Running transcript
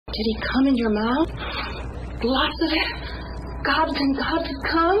Did he come in your mouth? Lots of it? God, can God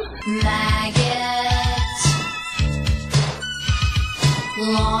come? Maggot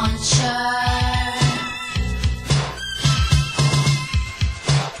Launcher.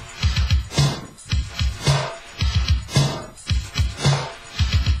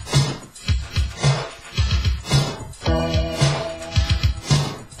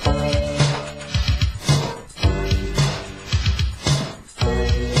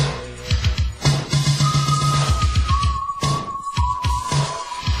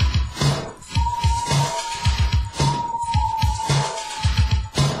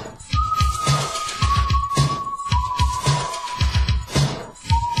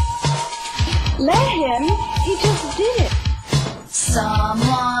 Let him. He just did it.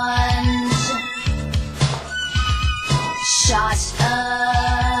 Someone's shot a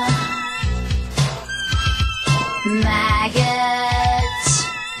maggot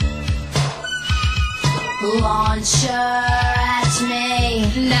launcher at me.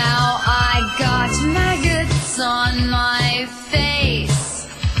 Now I got maggots on my face,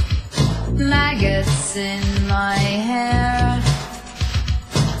 maggots in my hair,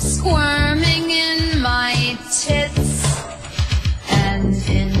 squirming in my tits and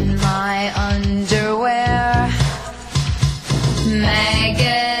in my underwear.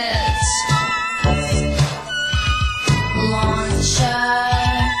 Maggot Launcher.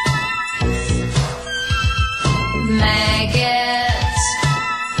 Maggot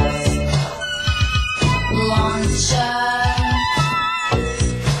Launcher.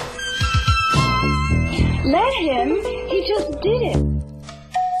 Let him. He just did it.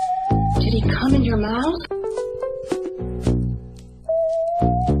 Did he come in your mouth?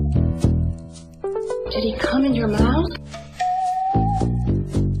 Did he come in your mouth?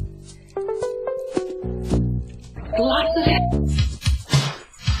 Lots of it.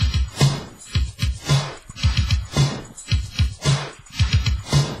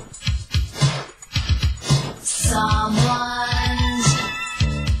 Someone's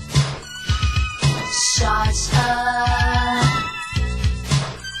shot a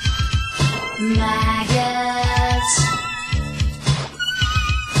maggot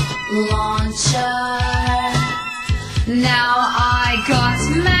launcher. Now I got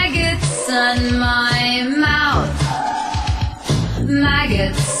maggots on my mouth,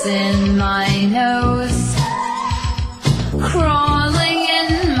 maggots in my nose, crawling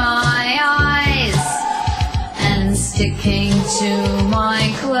in my eyes and sticking to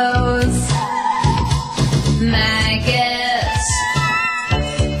my clothes. Maggot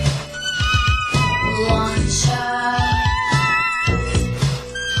Launcher.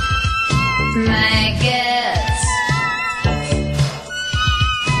 Maggot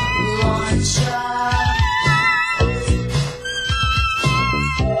Launcher.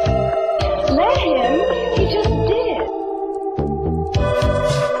 Let him. He just did it.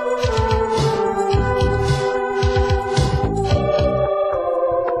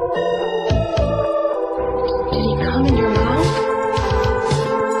 Did he come in your mouth?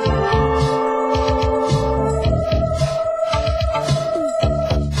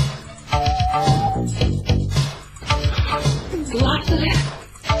 Lots of it.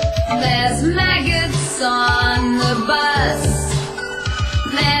 There's maggots on the bus,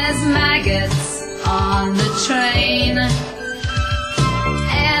 there's maggots on the train.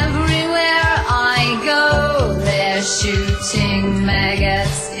 Everywhere I go, they're shooting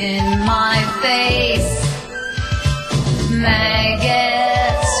maggots in my face.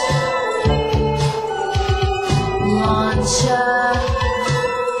 Maggot Launcher.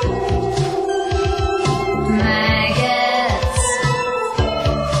 Maggot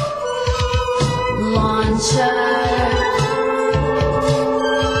Launcher.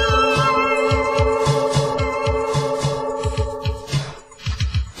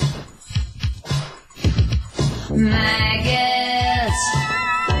 Maggot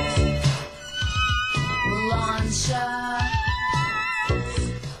Launcher.